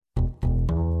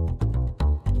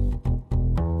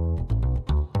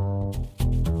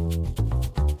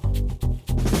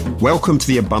Welcome to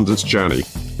The Abundance Journey,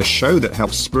 the show that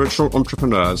helps spiritual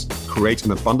entrepreneurs create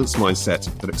an abundance mindset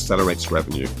that accelerates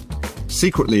revenue.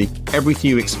 Secretly, everything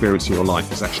you experience in your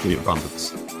life is actually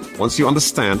abundance. Once you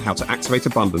understand how to activate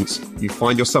abundance, you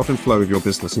find yourself in flow with your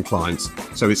business and clients,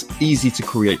 so it's easy to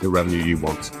create the revenue you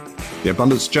want. The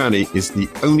Abundance Journey is the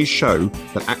only show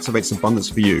that activates abundance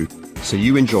for you, so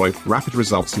you enjoy rapid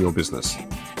results in your business.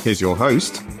 Here's your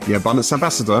host, the Abundance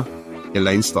Ambassador,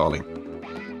 Elaine Starling.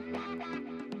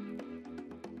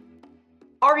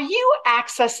 Are you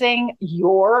accessing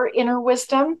your inner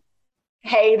wisdom?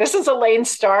 Hey, this is Elaine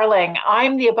Starling.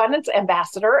 I'm the Abundance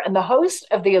Ambassador and the host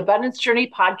of the Abundance Journey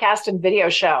podcast and video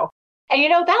show.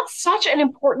 And that's such an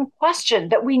important question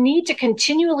that we need to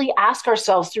continually ask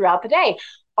ourselves throughout the day.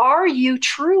 Are you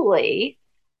truly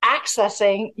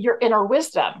accessing your inner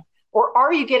wisdom? Or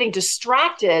are you getting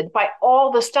distracted by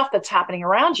all the stuff that's happening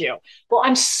around you? Well,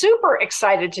 I'm super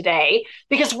excited today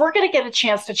because we're going to get a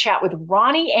chance to chat with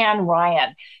Ronnie Ann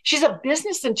Ryan. She's a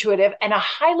business intuitive and a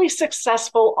highly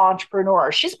successful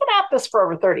entrepreneur. She's been at this for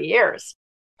over 30 years.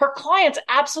 Her clients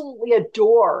absolutely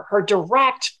adore her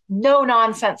direct,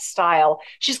 no-nonsense style.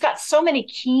 She's got so many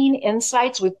keen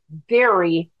insights with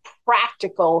very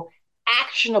practical,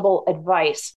 actionable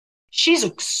advice. She's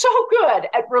so good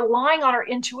at relying on her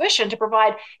intuition to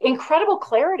provide incredible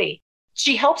clarity.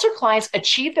 She helps her clients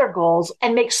achieve their goals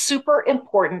and make super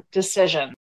important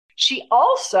decisions. She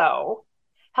also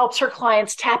helps her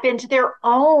clients tap into their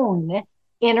own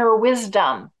inner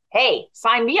wisdom. Hey,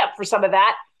 sign me up for some of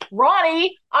that.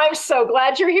 Ronnie, I'm so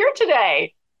glad you're here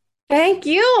today. Thank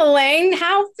you, Elaine.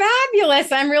 How fabulous.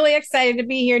 I'm really excited to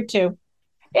be here too.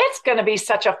 It's going to be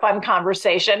such a fun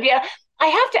conversation. Yeah, I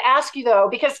have to ask you though,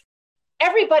 because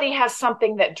everybody has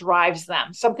something that drives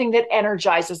them, something that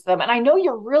energizes them. And I know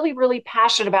you're really, really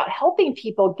passionate about helping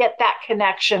people get that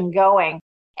connection going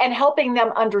and helping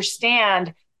them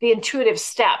understand the intuitive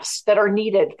steps that are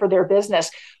needed for their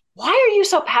business. Why are you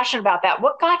so passionate about that?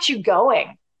 What got you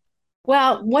going?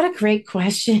 Well, what a great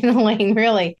question, Elaine,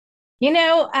 really.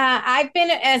 I've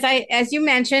been, as you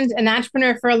mentioned, an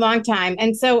entrepreneur for a long time.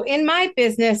 And so in my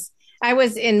business, I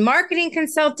was in marketing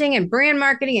consulting and brand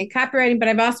marketing and copywriting, but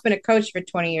I've also been a coach for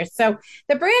 20 years. So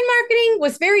the brand marketing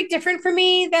was very different for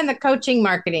me than the coaching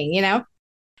marketing,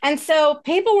 And so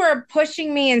people were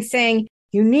pushing me and saying,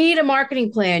 you need a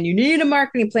marketing plan. You need a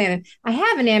marketing plan. And I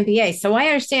have an MBA, so I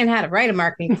understand how to write a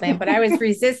marketing plan, but I was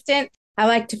resistant. I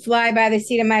like to fly by the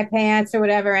seat of my pants or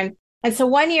whatever. And so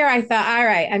one year I thought, all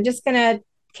right, I'm just going to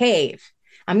cave.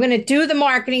 I'm going to do the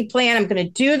marketing plan. I'm going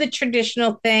to do the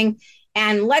traditional thing.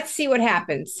 And let's see what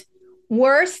happens.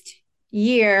 Worst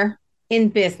year in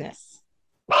business.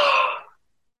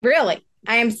 Really.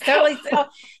 I am totally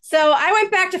so I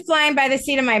went back to flying by the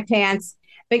seat of my pants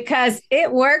because it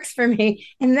works for me.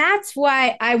 And that's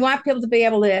why I want people to be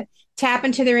able to tap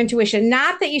into their intuition.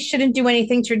 Not that you shouldn't do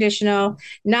anything traditional,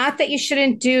 not that you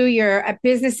shouldn't do your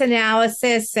business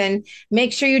analysis and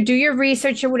make sure you do your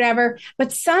research or whatever.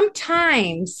 But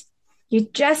sometimes you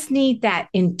just need that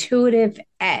intuitive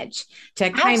edge to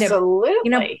kind of,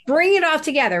 bring it all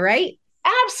together, right?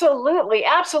 Absolutely.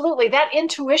 Absolutely. That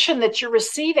intuition that you're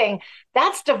receiving,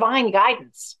 that's divine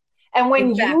guidance. And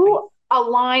when you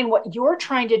align what you're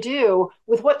trying to do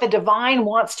with what the divine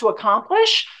wants to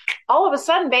accomplish, all of a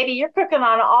sudden, baby, you're cooking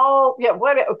on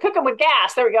cooking with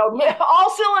gas. There we go. All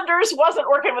cylinders wasn't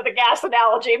working with the gas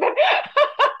analogy, but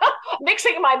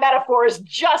mixing my metaphors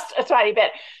just a tiny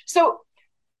bit. So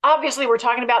obviously, we're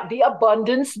talking about the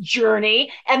abundance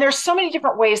journey, and there's so many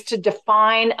different ways to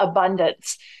define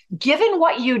abundance. Given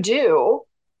what you do,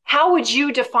 how would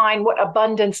you define what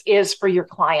abundance is for your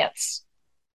clients?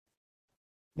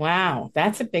 Wow,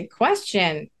 that's a big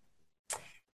question.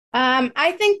 I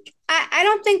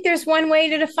don't think there's one way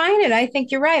to define it. I think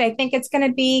you're right. I think it's going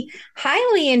to be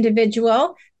highly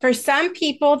individual. For some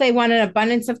people, they want an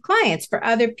abundance of clients. For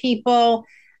other people,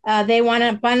 they want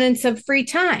an abundance of free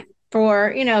time.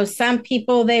 For, some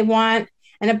people, they want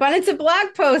an abundance of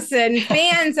blog posts and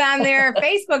fans on their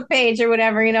Facebook page or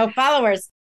whatever, followers.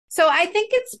 So I think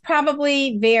it's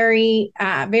probably very,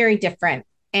 very different.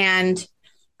 And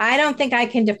I don't think I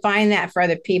can define that for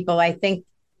other people. I think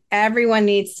everyone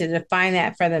needs to define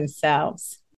that for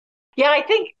themselves. Yeah, I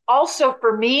think also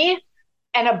for me,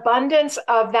 an abundance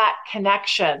of that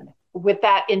connection with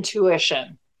that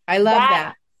intuition. I love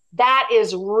that. That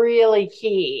is really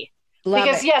key.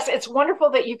 Because yes, it's wonderful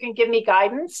that you can give me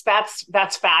guidance.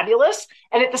 That's fabulous.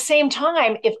 And at the same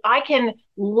time, if I can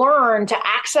learn to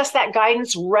access that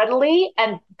guidance readily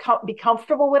and be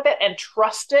comfortable with it and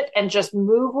trust it and just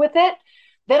move with it,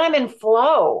 then I'm in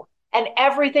flow and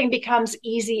everything becomes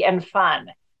easy and fun.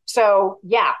 So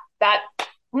yeah,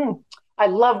 I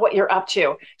love what you're up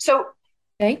to. So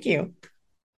Thank you.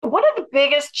 one of the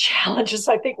biggest challenges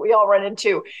I think we all run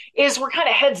into is we're kind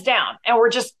of heads down and we're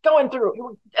just going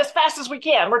through as fast as we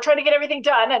can. We're trying to get everything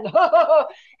done.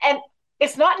 And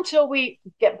it's not until we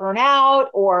get burnt out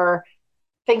or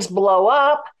things blow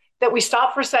up that we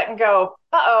stop for a second and go,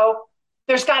 uh-oh,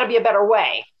 there's got to be a better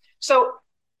way. So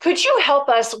could you help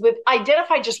us with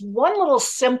identify just one little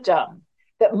symptom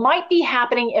that might be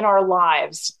happening in our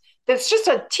lives that's just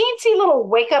a teensy little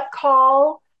wake-up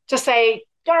call to say,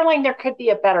 darling, there could be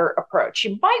a better approach.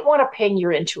 You might want to ping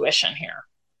your intuition here.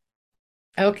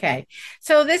 Okay.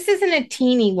 So this isn't a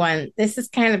teeny one. This is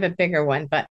kind of a bigger one,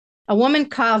 but a woman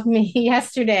called me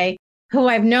yesterday who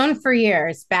I've known for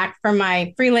years, back from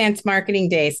my freelance marketing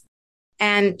days.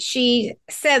 And she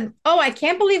said, "Oh, I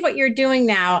can't believe what you're doing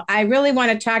now. I really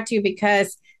want to talk to you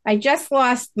because I just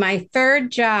lost my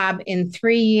third job in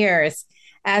 3 years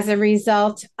as a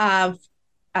result of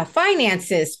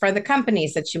finances for the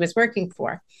companies that she was working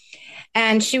for."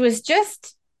 And she was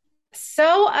just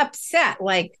so upset,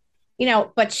 like,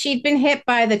 but she'd been hit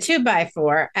by the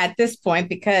 2x4 at this point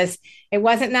because it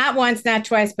wasn't not once, not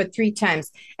twice, but 3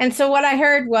 times. And so what I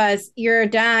heard was, you're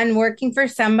done working for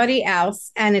somebody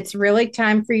else, and it's really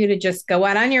time for you to just go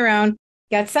out on your own,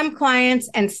 get some clients,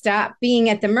 and stop being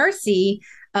at the mercy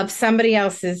of somebody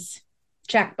else's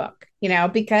checkbook,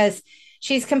 because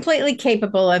she's completely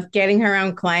capable of getting her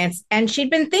own clients. And she'd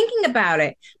been thinking about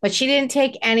it, but she didn't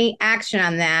take any action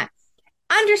on that.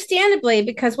 Understandably,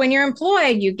 because when you're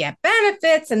employed, you get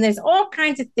benefits and there's all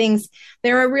kinds of things.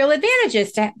 There are real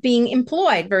advantages to being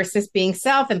employed versus being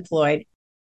self-employed.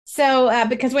 So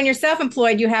because when you're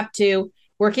self-employed, you have to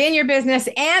work in your business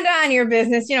and on your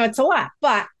business. It's a lot,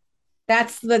 but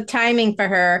that's the timing for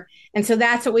her. And so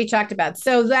that's what we talked about.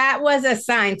 So that was a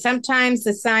sign. Sometimes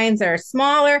the signs are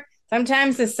smaller.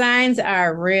 Sometimes the signs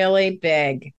are really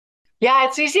big. Yeah,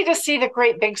 it's easy to see the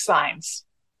great big signs.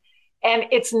 And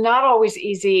it's not always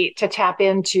easy to tap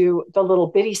into the little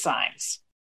bitty signs.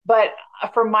 But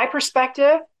from my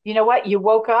perspective, you know what? You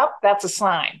woke up, that's a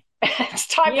sign. It's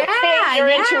time to ping your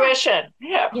intuition,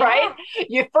 right?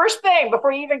 You first thing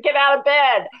before you even get out of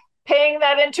bed, ping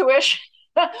that intuition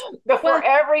before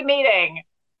every meeting.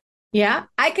 Yeah,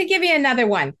 I could give you another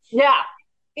one. Yeah.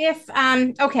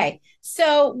 Okay.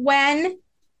 So when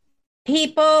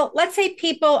let's say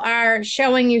people are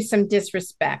showing you some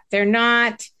disrespect, they're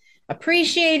not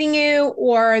appreciating you,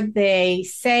 or they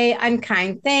say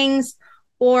unkind things,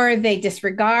 or they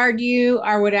disregard you,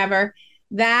 or whatever,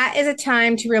 that is a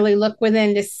time to really look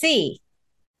within to see,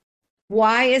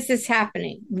 why is this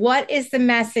happening? What is the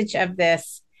message of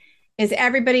this? Is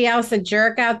everybody else a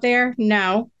jerk out there?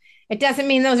 No. It doesn't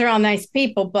mean those are all nice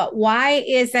people, but why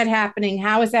is that happening?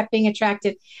 How is that being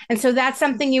attracted? And so that's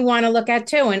something you want to look at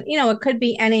too. And, it could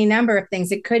be any number of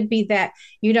things. It could be that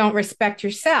you don't respect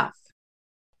yourself,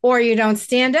 or you don't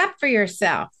stand up for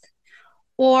yourself,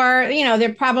 or,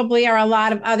 there probably are a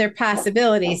lot of other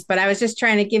possibilities, but I was just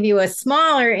trying to give you a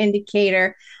smaller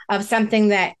indicator of something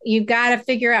that you've got to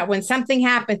figure out when something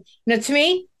happens. To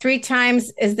me, 3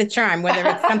 times is the charm, whether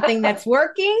it's something that's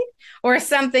working or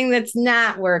something that's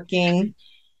not working.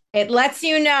 It lets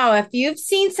you know if you've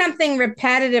seen something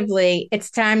repetitively,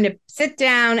 it's time to sit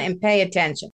down and pay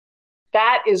attention.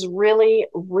 That is really,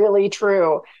 really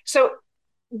true. So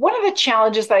one of the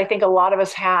challenges that I think a lot of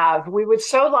us have, we would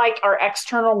so like our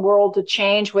external world to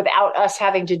change without us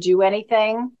having to do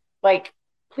anything. Like,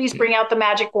 please bring out the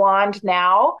magic wand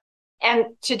now. And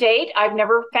to date, I've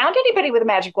never found anybody with a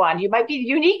magic wand. You might be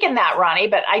unique in that, Ronnie,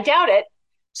 but I doubt it.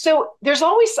 So there's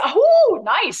always,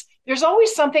 nice. There's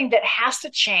always something that has to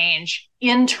change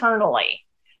internally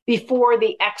before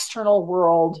the external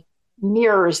world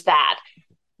mirrors that.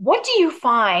 What do you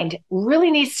find really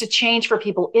needs to change for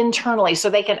people internally so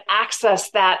they can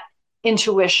access that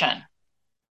intuition?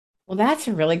 Well, that's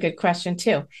a really good question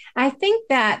too. I think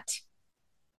that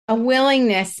a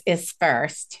willingness is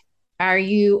first. Are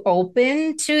you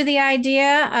open to the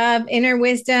idea of inner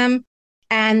wisdom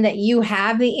and that you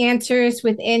have the answers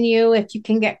within you if you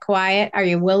can get quiet? Are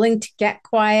you willing to get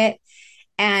quiet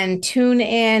and tune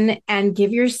in and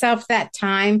give yourself that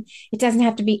time? It doesn't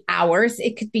have to be hours.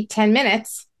 It could be 10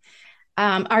 minutes.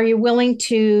 Are you willing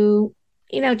to,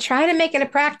 try to make it a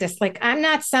practice? Like, I'm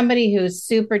not somebody who's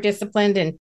super disciplined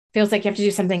and feels like you have to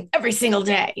do something every single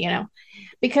day,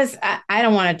 because I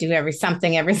don't want to do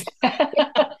something every.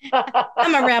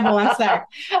 I'm a rebel. I'm sorry.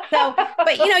 So,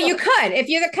 but you could, if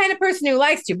you're the kind of person who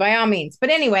likes to, by all means. But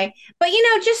anyway,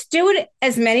 just do it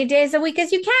as many days a week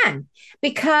as you can,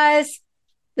 because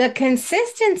the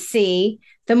consistency,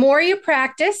 the more you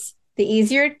practice, the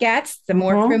easier it gets, the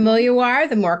more familiar you are,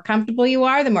 the more comfortable you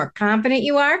are, the more confident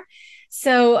you are.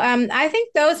 So I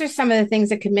think those are some of the things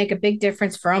that could make a big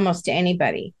difference for almost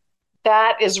anybody.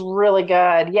 That is really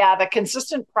good. Yeah, the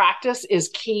consistent practice is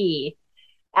key.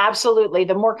 Absolutely.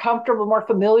 The more comfortable, more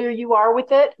familiar you are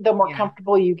with it, the more Yeah.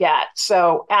 comfortable you get.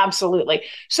 So, absolutely.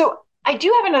 So, I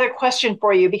do have another question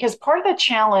for you because part of the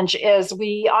challenge is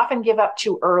we often give up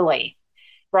too early,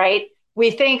 right?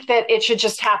 We think that it should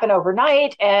just happen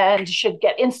overnight and should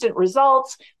get instant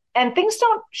results, and things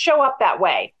don't show up that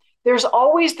way. There's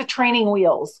always the training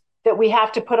wheels that we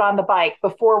have to put on the bike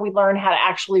before we learn how to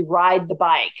actually ride the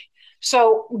bike.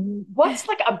 So, what's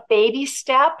like a baby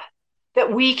step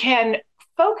that we can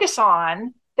focus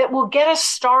on that will get us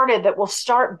started, that will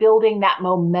start building that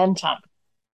momentum?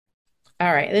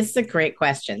 All right. This is a great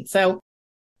question. So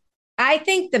I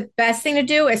think the best thing to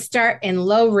do is start in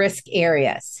low risk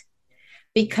areas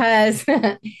because,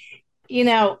 you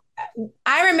know,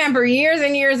 I remember years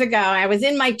and years ago, I was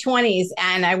in my 20s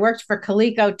and I worked for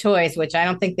Coleco Toys, which I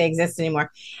don't think they exist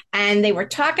anymore. And they were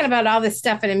talking about all this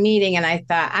stuff in a meeting. And I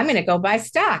thought, I'm going to go buy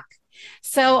stock.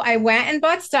 So I went and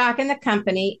bought stock in the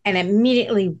company and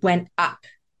immediately went up.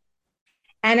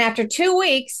 And after 2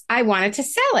 weeks, I wanted to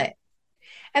sell it.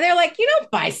 And they're like, you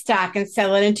don't buy stock and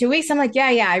sell it in 2 weeks. I'm like,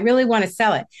 yeah, I really want to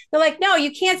sell it. They're like, no,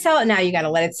 you can't sell it now. You got to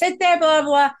let it sit there, blah,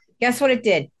 blah. Guess what it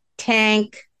did?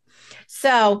 Tank.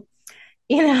 So,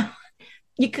 you know,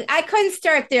 I couldn't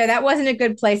start there. That wasn't a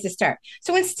good place to start.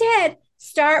 So instead,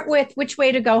 start with which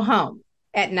way to go home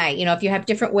at night. You know, if you have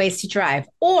different ways to drive,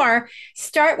 or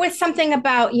start with something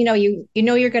about,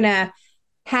 you're going to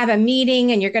have a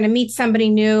meeting and you're going to meet somebody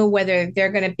new, whether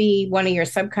they're going to be one of your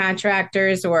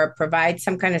subcontractors or provide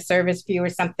some kind of service for you or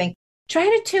something. Try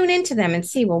to tune into them and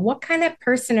see, well, what kind of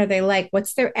person are they like?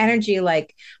 What's their energy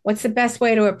like? What's the best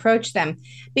way to approach them?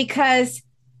 Because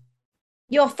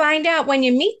you'll find out when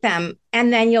you meet them,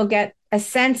 and then you'll get a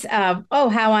sense of, oh,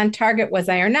 how on target was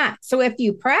I or not? So if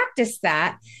you practice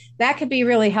that, that could be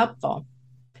really helpful.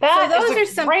 So That those is are a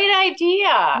some, great idea.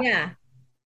 yeah,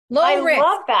 I low risk.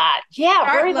 love that. Yeah,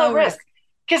 Start very low low risk. risk.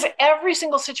 Because every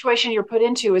single situation you're put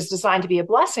into is designed to be a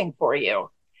blessing for you.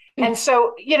 And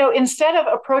so, instead of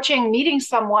approaching meeting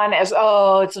someone as,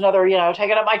 oh, it's another,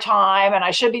 taking up my time and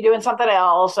I should be doing something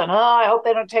else. And, oh, I hope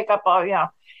they don't take up all,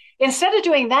 instead of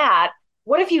doing that,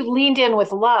 what if you leaned in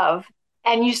with love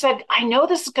and you said, I know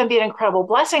this is going to be an incredible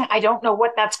blessing. I don't know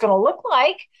what that's going to look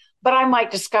like, but I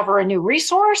might discover a new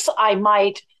resource. I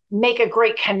might make a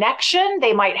great connection.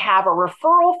 They might have a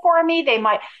referral for me.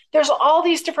 There's all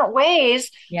these different ways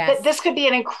that Yes. this could be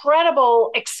an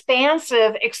incredible,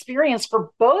 expansive experience for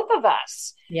both of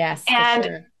us. Yes, for And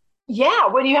sure. yeah,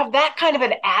 when you have that kind of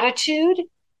an attitude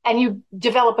and you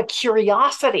develop a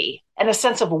curiosity and a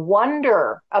sense of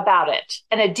wonder about it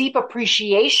and a deep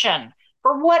appreciation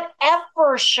for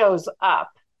whatever shows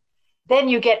up, then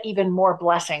you get even more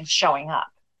blessings showing up.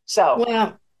 So,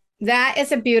 Well, that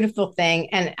is a beautiful thing.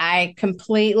 And I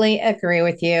completely agree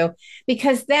with you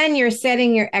because then you're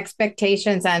setting your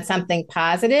expectations on something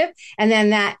positive, and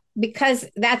then because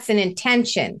that's an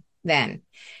intention, then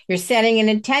you're setting an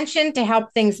intention to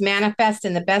help things manifest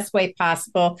in the best way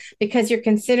possible because you're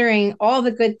considering all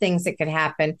the good things that could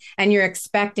happen and you're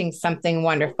expecting something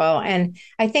wonderful. And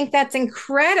I think that's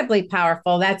incredibly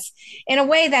powerful. That's, in a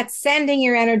way, that's sending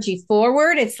your energy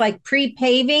forward. It's like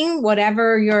pre-paving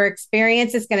whatever your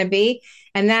experience is going to be.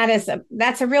 And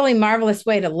that's a really marvelous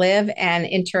way to live and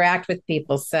interact with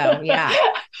people. So yeah.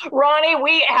 Ronnie,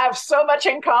 we have so much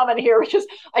in common here because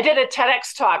I did a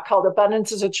TEDx talk called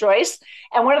Abundance is a Choice.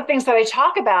 And one of the things that I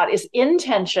talk about is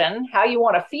intention, how you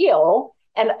want to feel,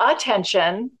 and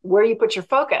attention, where you put your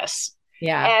focus.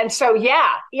 Yeah. And so,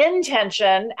 yeah,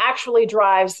 intention actually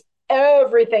drives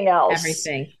everything else.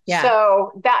 Everything. Yeah.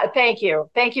 So thank you.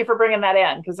 Thank you for bringing that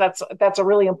in because that's a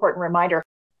really important reminder.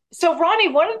 So, Ronnie,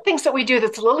 one of the things that we do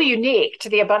that's a little unique to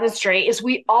the abundance journey is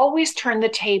we always turn the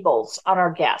tables on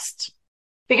our guests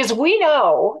because we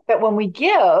know that when we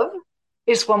give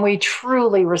is when we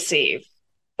truly receive.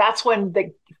 That's when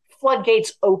the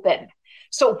floodgates open.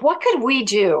 So, what could we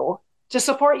do to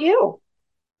support you?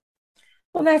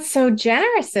 Well, that's so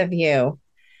generous of you.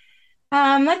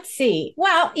 Let's see.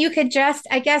 Well, you could just,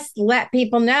 I guess, let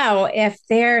people know if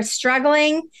they're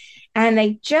struggling and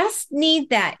they just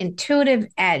need that intuitive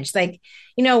edge. Like,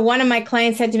 one of my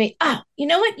clients said to me, "Oh, you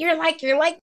know what? You're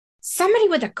like somebody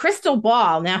with a crystal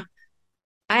ball." Now,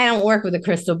 I don't work with a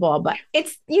crystal ball, but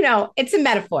it's a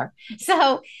metaphor.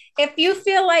 So if you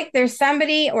feel like there's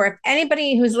somebody, or if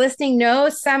anybody who's listening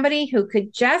knows somebody who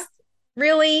could just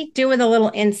really do with a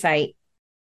little insight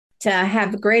to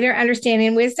have greater understanding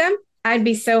and wisdom, I'd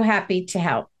be so happy to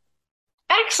help.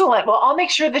 Excellent. Well, I'll make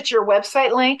sure that your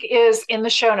website link is in the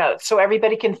show notes so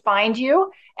everybody can find you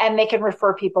and they can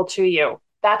refer people to you.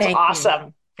 That's Thank you.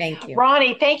 awesome. Thank you.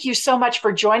 Ronnie, thank you so much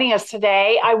for joining us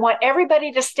today. I want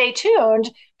everybody to stay tuned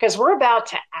because we're about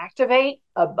to activate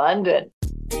abundance.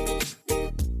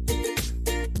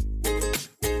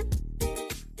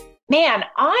 Man,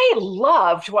 I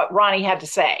loved what Ronnie had to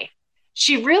say.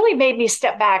 She really made me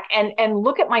step back and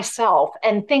look at myself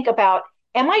and think about,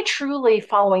 am I truly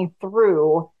following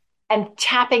through and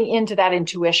tapping into that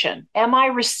intuition? Am I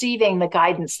receiving the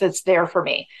guidance that's there for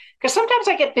me? Because sometimes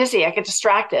I get busy, I get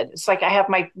distracted. It's like I have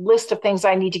my list of things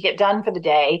I need to get done for the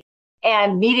day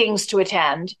and meetings to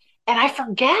attend. And I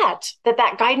forget that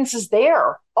that guidance is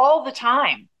there all the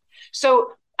time.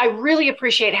 So I really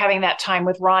appreciate having that time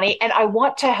with Ronnie, and I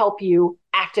want to help you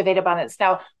activate abundance.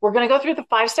 Now, we're going to go through the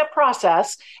 5-step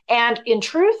process. And in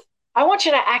truth, I want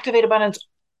you to activate abundance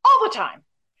all the time.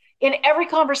 In every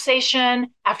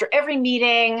conversation, after every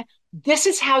meeting, this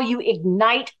is how you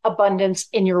ignite abundance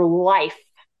in your life.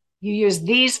 You use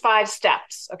these 5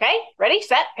 steps. Okay? Ready,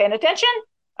 set, paying attention?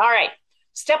 All right.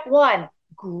 Step 1,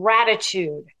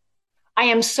 gratitude. I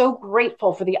am so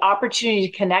grateful for the opportunity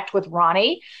to connect with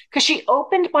Ronnie because she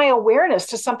opened my awareness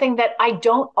to something that I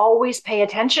don't always pay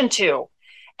attention to.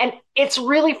 And it's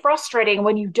really frustrating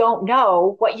when you don't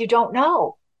know what you don't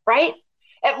know, right?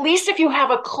 At least if you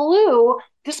have a clue,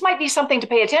 this might be something to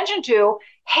pay attention to.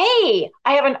 Hey,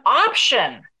 I have an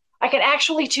option. I can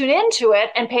actually tune into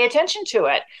it and pay attention to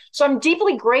it. So I'm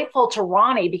deeply grateful to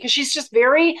Ronnie because she's just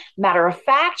very matter of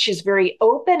fact. She's very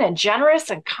open and generous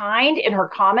and kind in her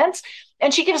comments,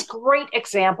 and she gives great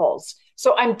examples.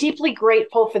 So I'm deeply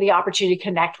grateful for the opportunity to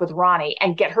connect with Ronnie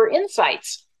and get her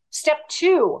insights. Step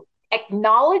 2,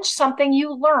 acknowledge something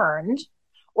you learned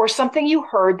or something you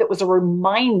heard that was a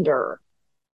reminder.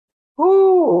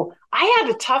 Ooh, I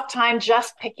had a tough time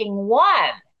just picking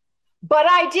one, but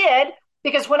I did.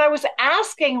 Because when I was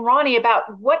asking Ronnie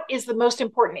about what is the most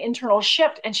important internal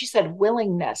shift, and she said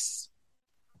willingness.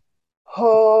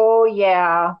 Oh,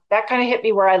 yeah, that kind of hit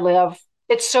me where I live.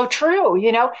 It's so true.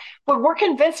 When we're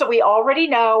convinced that we already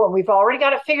know and we've already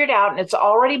got it figured out and it's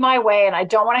already my way and I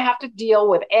don't want to have to deal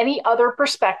with any other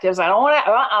perspectives. I don't want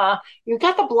to, you've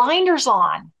got the blinders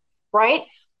on, right?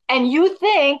 And you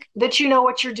think that you know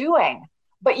what you're doing,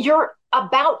 but you're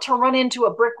about to run into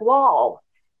a brick wall.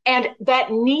 And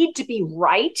that need to be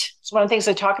right, it's one of the things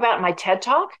I talk about in my TED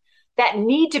Talk. That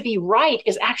need to be right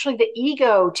is actually the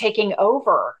ego taking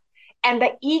over. And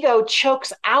the ego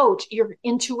chokes out your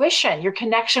intuition, your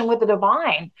connection with the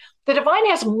divine. The divine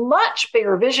has much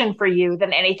bigger vision for you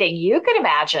than anything you could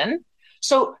imagine.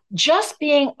 So just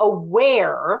being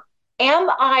aware, am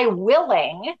I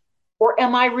willing or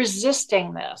am I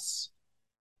resisting this?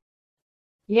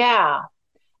 Yeah.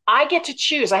 I get to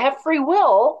choose. I have free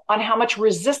will on how much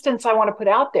resistance I want to put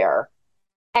out there.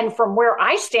 And from where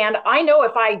I stand, I know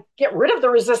if I get rid of the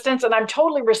resistance and I'm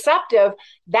totally receptive,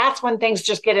 that's when things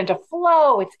just get into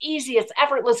flow. It's easy, it's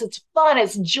effortless, it's fun,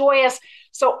 it's joyous.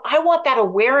 So I want that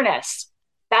awareness.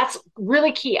 That's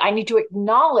really key. I need to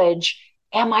acknowledge,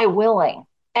 am I willing?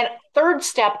 And 3rd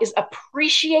step is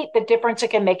appreciate the difference it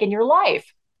can make in your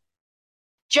life.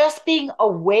 Just being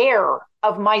aware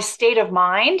of my state of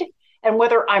mind and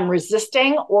whether I'm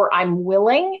resisting or I'm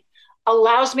willing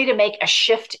allows me to make a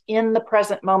shift in the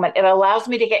present moment. It allows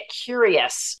me to get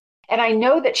curious. And I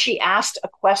know that she asked a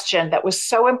question that was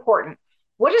so important.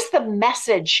 What is the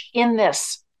message in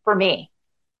this for me?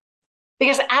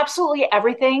 Because absolutely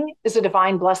everything is a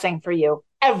divine blessing for you.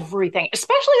 Everything,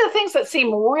 especially the things that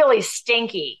seem really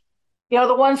stinky.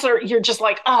 The ones that you're just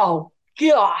like, oh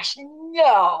gosh,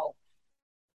 no.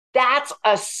 That's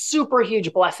a super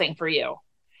huge blessing for you.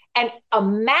 And a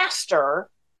master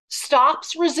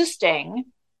stops resisting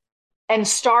and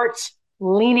starts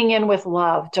leaning in with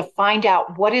love to find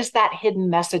out what is that hidden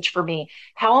message for me?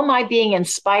 How am I being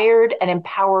inspired and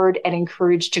empowered and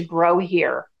encouraged to grow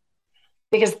here?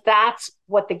 Because that's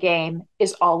what the game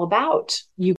is all about.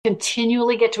 You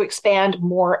continually get to expand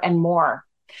more and more.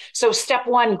 So step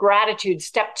 1, gratitude.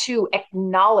 Step 2,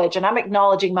 acknowledge. And I'm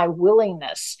acknowledging my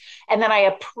willingness. And then I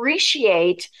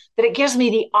appreciate that it gives me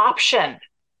the option.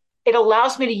 It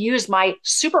allows me to use my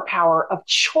superpower of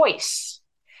choice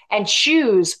and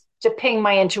choose to ping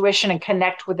my intuition and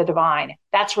connect with the divine.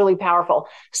 That's really powerful.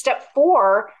 Step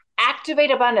 4, activate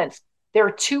abundance. There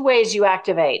are 2 ways you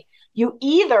activate. You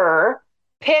either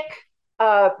pick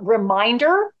a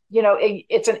reminder,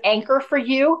 it's an anchor for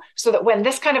you so that when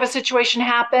this kind of a situation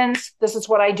happens, this is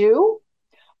what I do.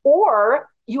 Or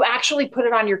you actually put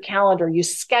it on your calendar. You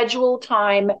schedule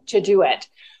time to do it.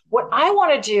 What I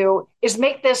want to do is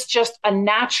make this just a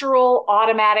natural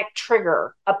automatic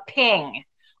trigger, a ping.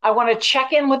 I want to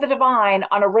check in with the divine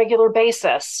on a regular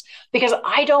basis because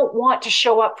I don't want to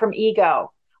show up from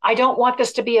ego. I don't want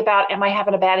this to be about, am I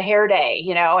having a bad hair day,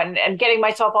 and getting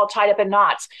myself all tied up in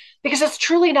knots, because it's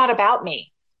truly not about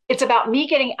me. It's about me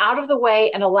getting out of the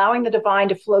way and allowing the divine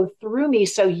to flow through me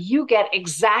so you get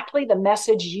exactly the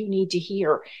message you need to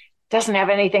hear. It doesn't have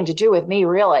anything to do with me,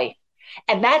 really.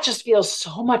 And that just feels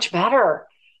so much better.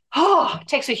 Oh, it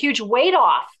takes a huge weight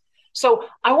off. So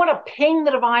I want to ping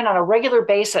the divine on a regular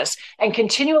basis and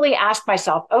continually ask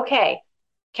myself, okay,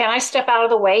 can I step out of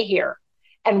the way here?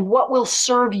 And what will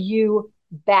serve you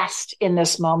best in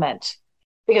this moment?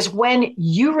 Because when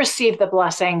you receive the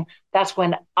blessing, that's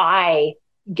when I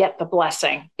get the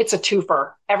blessing. It's a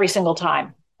twofer every single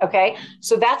time. Okay.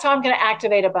 So that's how I'm going to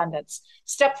activate abundance.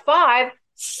 Step 5,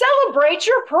 celebrate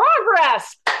your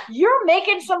progress. You're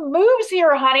making some moves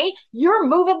here, honey. You're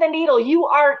moving the needle. You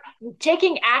are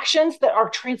taking actions that are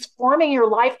transforming your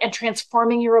life and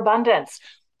transforming your abundance.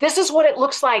 This is what it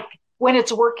looks like when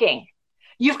it's working.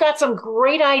 You've got some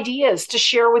great ideas to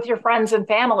share with your friends and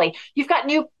family. You've got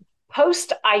new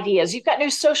post ideas. You've got new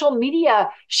social media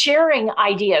sharing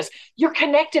ideas. You're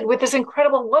connected with this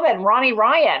incredible woman, Ronnie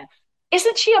Ryan.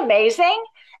 Isn't she amazing?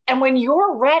 And when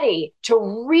you're ready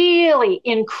to really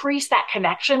increase that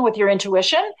connection with your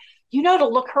intuition, you know to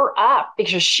look her up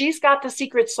because she's got the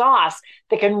secret sauce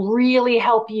that can really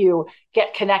help you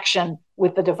get connection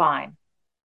with the divine.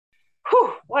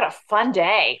 Whew, what a fun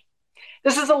day.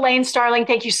 This is Elaine Starling.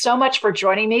 Thank you so much for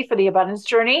joining me for the Abundance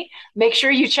Journey. Make sure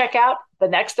you check out the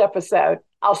next episode.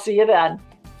 I'll see you then.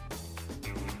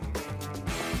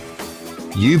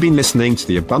 You've been listening to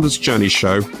the Abundance Journey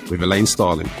Show with Elaine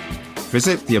Starling.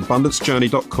 Visit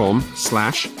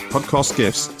theabundancejourney.com/podcast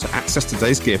gifts to access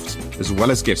today's gift, as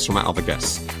well as gifts from our other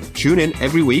guests. Tune in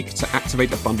every week to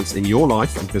activate abundance in your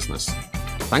life and business.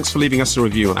 Thanks for leaving us a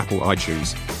review on Apple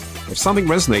iTunes. If something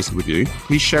resonated with you,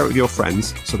 please share it with your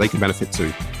friends so they can benefit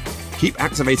too. Keep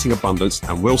activating abundance,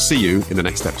 and we'll see you in the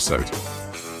next episode.